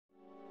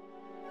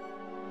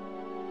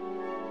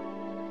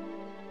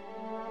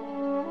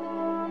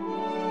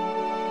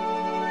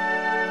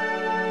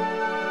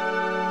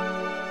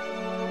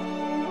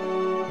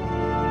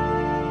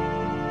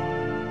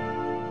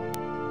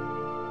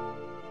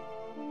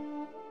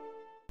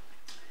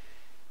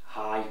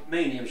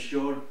my name's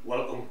John.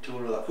 Welcome to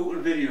another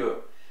cooking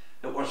video.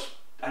 It was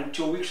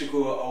 2 weeks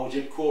ago I was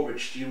at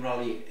Corbridge Steam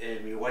Rally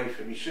and my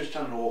wife and my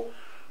sister-in-law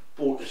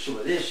bought some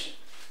of this,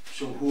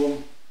 some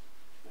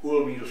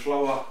wholemeal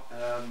flour.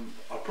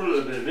 I'll put a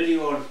little bit of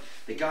video on.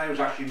 The guy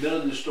was actually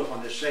milling the stuff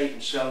on the site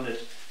and selling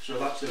it, so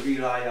that's the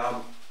real I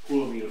am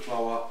wholemeal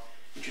flour.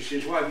 And she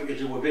says, why don't you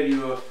do a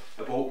video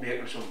about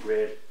making some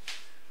bread?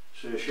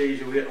 So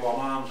she's away to our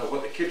mum's. I've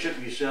got the kitchen to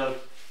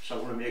myself, so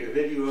I'm going to make a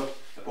video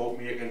about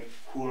making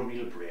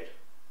wholemeal bread.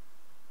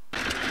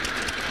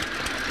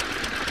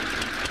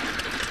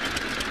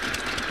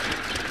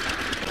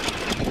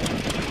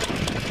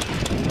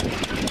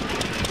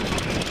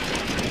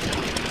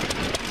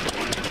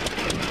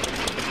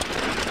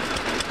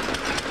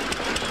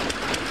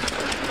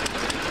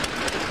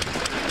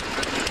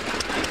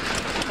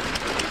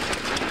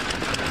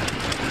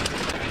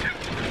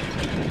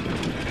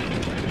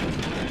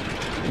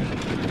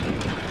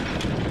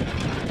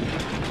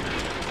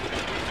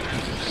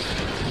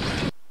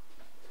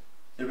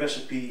 The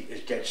recipe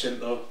is dead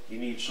simple. You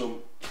need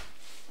some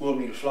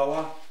wholemeal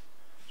flour,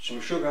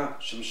 some sugar,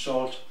 some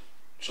salt,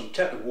 some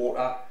tepid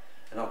water,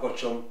 and I've got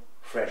some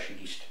fresh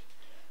yeast.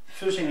 The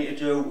first thing you need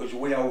to do is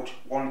weigh out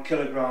 1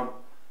 kilogram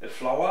of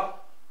flour.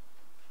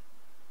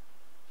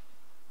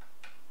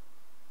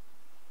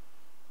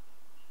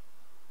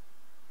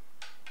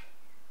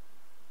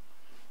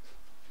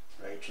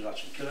 Right, so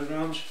that's in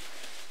kilograms.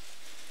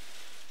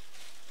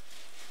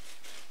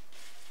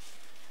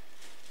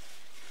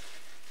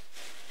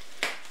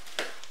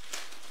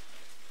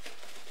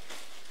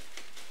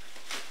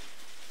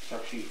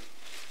 Actually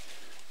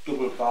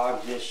double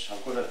bag this.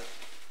 I've got a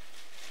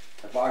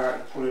bag I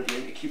can put it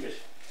in to keep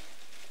it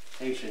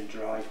nice and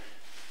dry.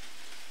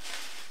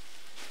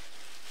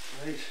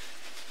 Right.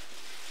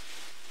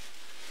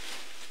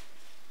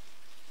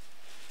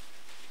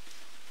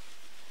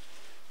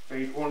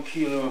 Right, 1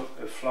 kilo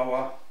of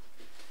flour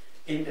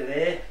into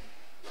there.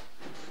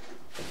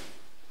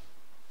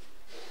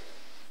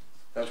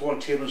 That's 1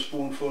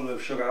 tablespoonful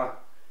of sugar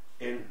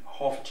and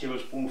half a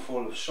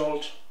tablespoonful of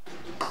salt.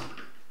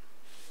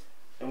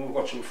 And we've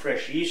got some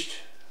fresh yeast.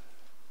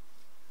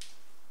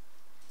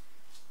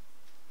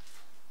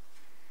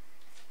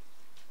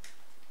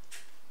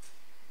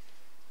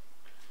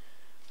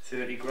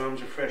 £30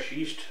 grams of fresh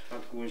yeast,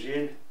 that goes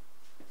in.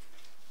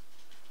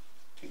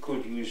 You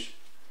could use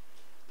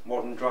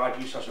modern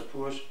dried yeast, I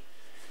suppose.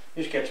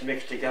 This gets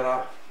mixed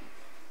together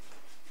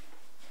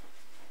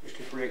just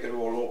to break it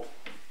all up.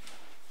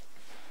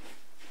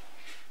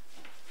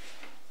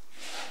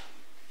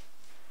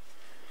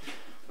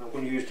 I'm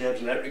going to use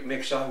Deb's electric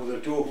mixer with the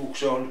dough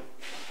hooks on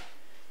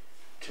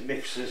to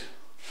mix the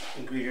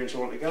ingredients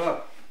all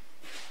together.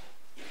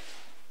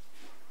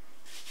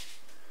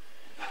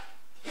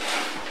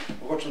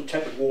 I've got some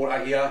tepid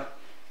water here.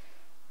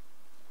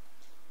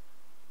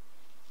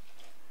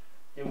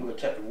 In with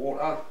the tepid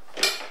water.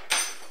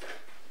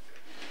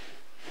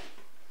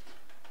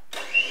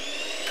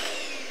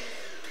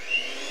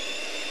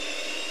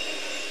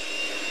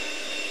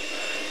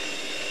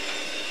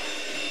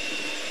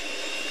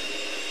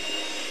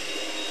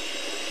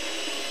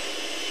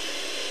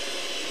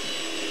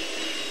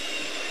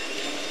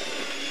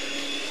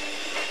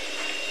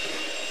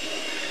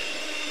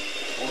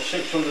 Or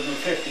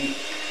 650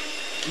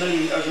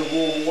 millilitres of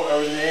warm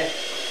water in there.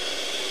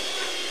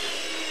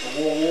 The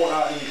warm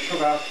water and the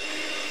sugar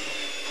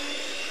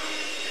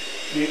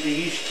make the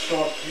yeast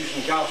start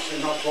producing gas,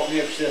 and that's what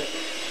makes the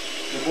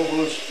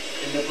bubbles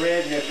in the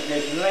bread, makes it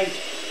nice and light.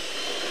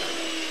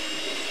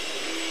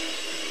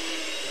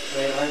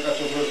 Right, I think that's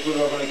about as good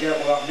as I'm going to get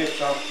with that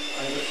mixer. I'm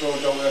going to throw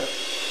it down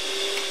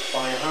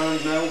by hand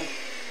now.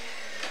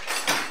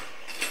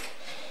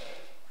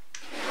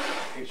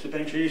 Okay, so the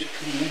bench is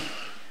clean.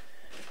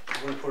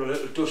 I'm going to put a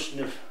little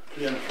dusting of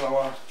plain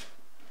flour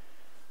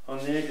on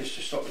there just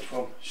to stop it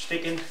from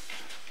sticking.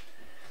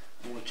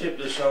 I'm going to tip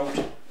this out.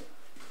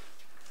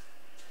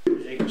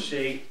 As you can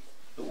see,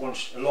 it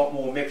wants a lot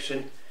more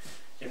mixing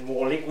and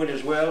more liquid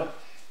as well,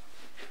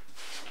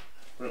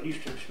 but at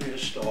least it's made a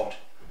start.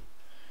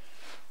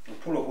 I'll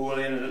pull a hole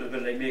in a little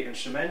bit like making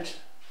cement.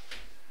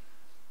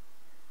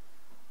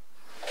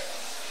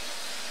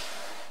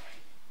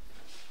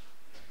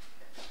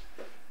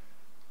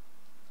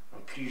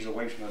 I'm pleased the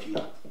wife's not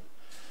here.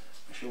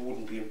 She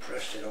wouldn't be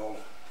impressed at all.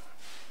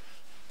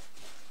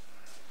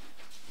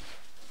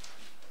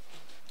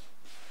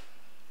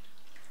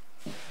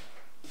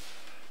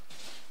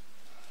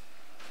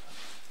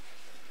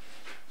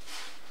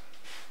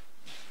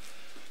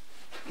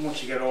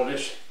 Once you get all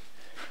this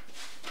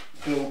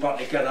glue back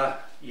together,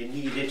 you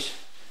knead it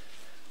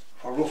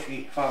for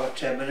roughly 5 or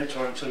 10 minutes,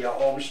 or until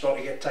your arms start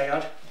to get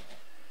tired.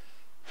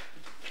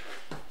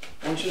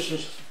 Once this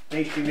is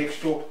nicely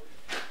mixed up,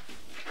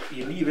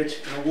 you leave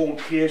it in a warm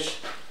place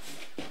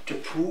to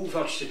prove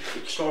that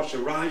it starts to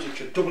rise. It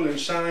should double in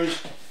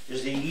size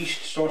as the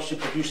yeast starts to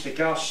produce the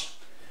gas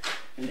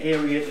and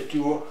aerate the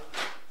dough.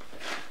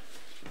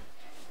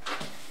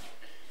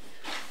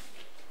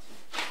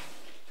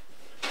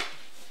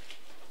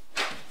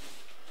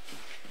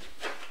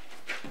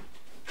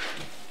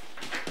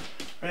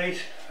 Right,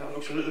 that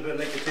looks a little bit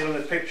like the tail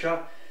in the picture.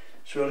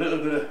 So a little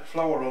bit of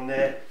flour on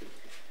there.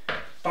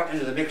 Back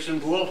into the mixing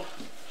bowl.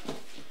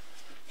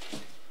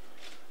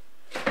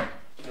 And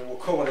we'll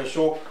cover this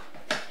up.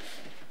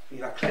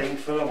 Either cling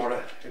film or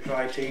a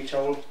dry tea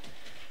towel.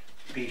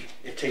 Be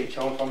a tea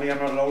towel for me, I'm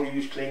not allowed to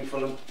use cling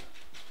film.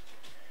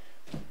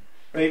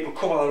 Right, we'll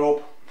cover that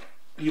up,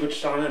 leave it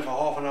standing for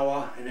half an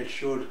hour and it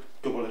should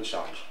double in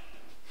size.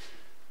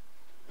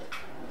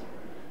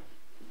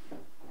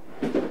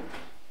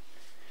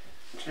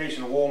 It's nice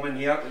and warm in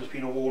here because it's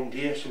been a warm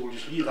day, so we'll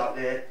just leave that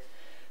there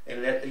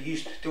and let the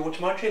yeast do its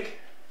magic.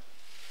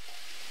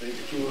 Right,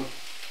 the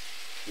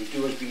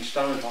dough has been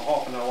standing for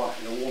half an hour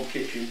in a warm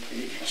kitchen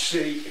and you can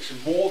see it's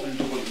more than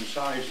double in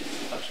size.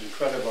 That's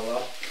incredible,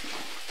 that.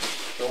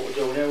 So what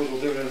we'll do now is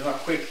we'll give it another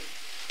quick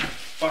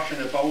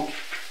bashing about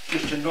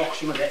just to knock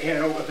some of the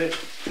air out of it.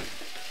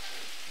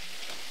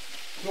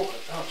 Look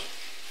at that.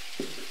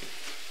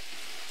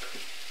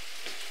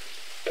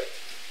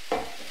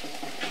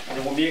 And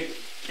then we'll make it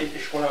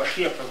whatever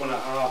shape we're going to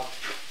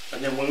have,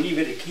 and then we'll leave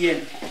it again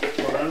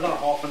for another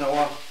half an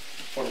hour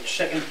for its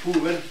second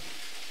proving,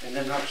 and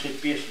then that's it,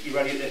 basically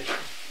ready to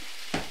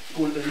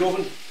go into the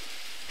oven.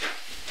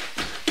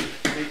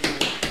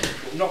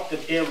 We've knocked the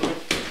air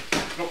out,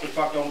 knocked it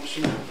back down to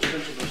some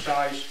sensible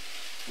size,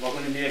 and we're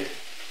going to make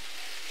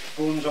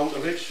buns out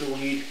of it, so we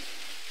need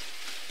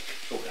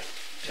sort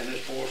of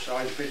tennis ball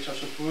size bits, I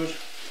suppose.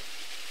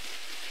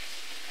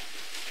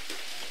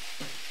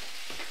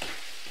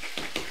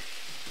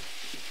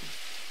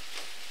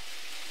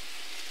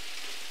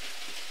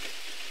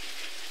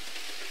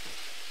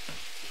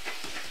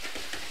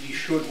 These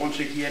should once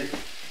again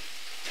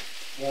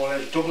more or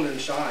less double in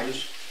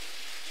size.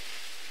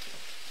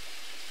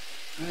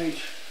 Right.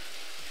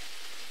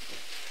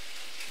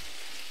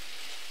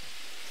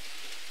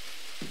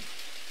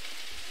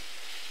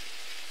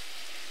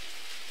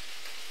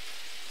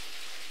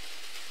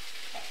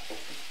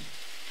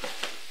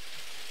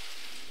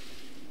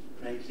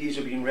 These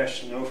have been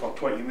resting now for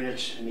 20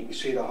 minutes and you can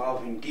see they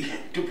have indeed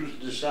doubled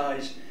the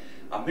size.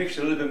 I mixed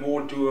a little bit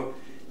more dough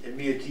and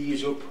made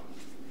these up.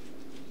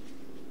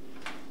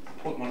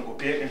 Put them on a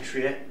baking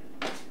tray.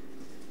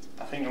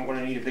 I think I'm going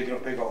to need a bigger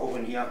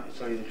oven here, to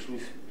tell you the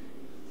truth.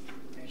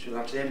 So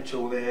that's them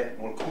two there.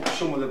 We'll cook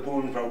some of the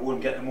buns but I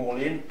won't get them all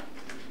in.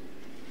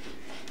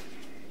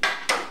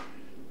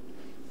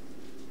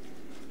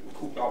 We'll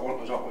cook that one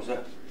because that was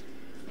the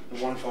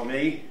one for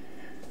me.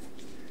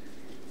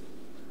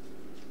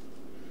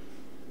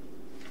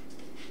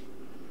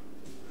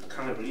 I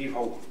can't believe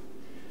how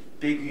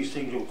big these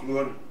things have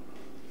grown.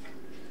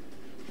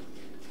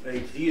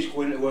 Right, these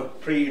go into a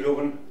preheat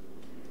oven,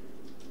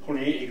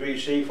 180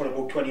 degrees C for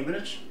about 20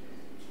 minutes.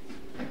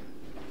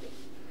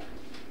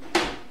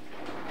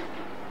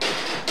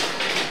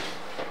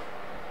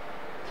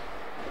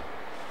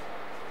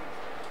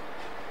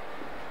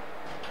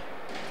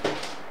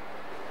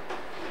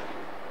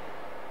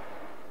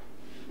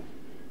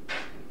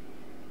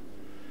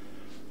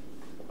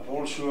 I've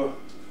also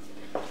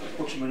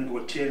put some into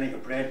a tin, like a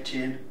bread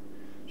tin,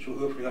 so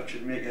hopefully that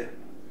should make a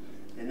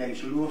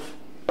nice loaf.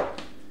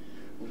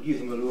 We'll leave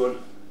them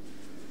alone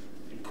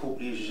and cook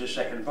these as a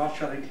second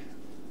batch, I think.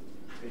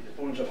 Okay, the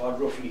buns have had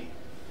roughly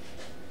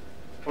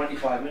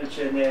 25 minutes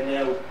in there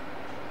now,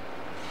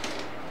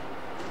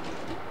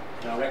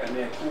 and I reckon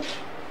they're cooked.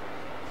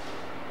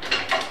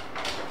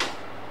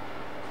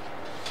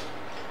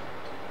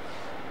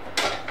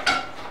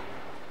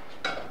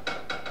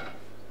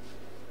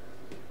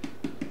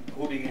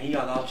 I hope you can hear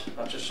that.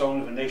 That's the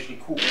sound of a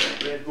nicely cooked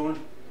bread bun.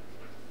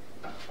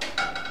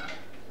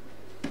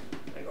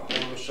 Like a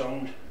hollow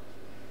sound.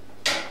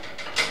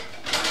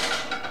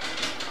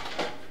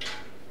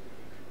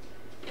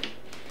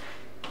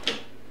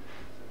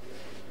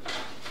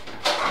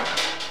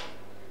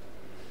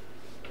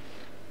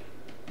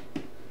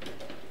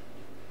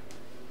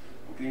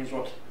 Being as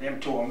what them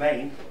two are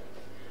mine,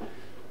 I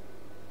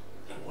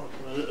want to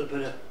put a little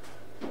bit of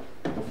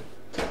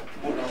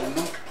butter on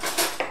them.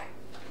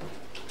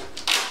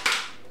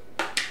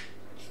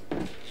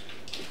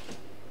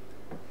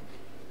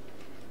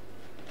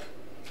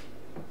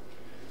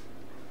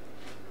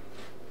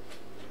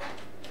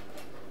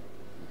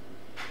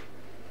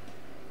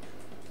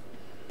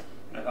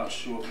 Let that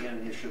soak in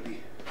and they should be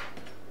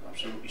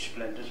absolutely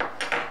splendid.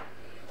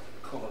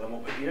 Cover them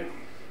up again.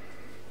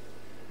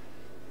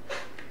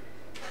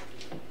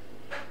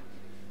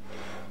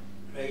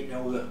 Right,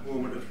 now the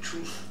moment of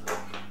truth.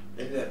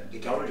 In the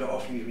garage I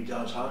often use my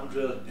dad's hand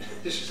drill.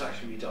 This is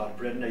actually my dad's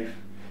bread knife.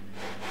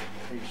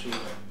 Right, so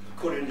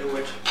cut into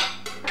it.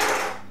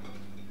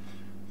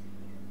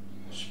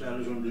 The smell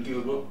is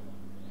unbelievable.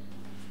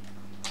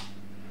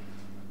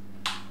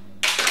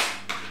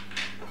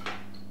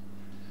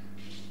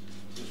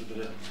 There's a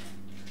bit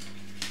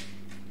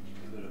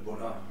of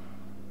butter.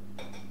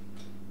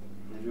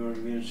 And your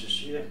remains to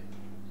say.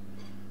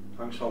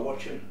 Thanks for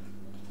watching.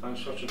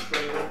 Thanks for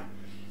subscribing.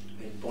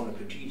 And bon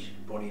appetit,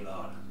 bonny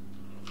lad.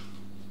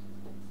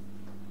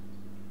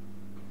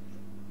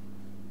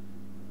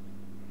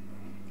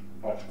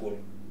 That's good.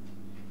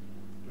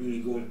 Really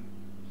good.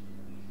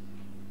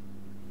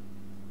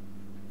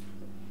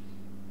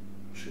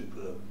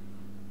 superb.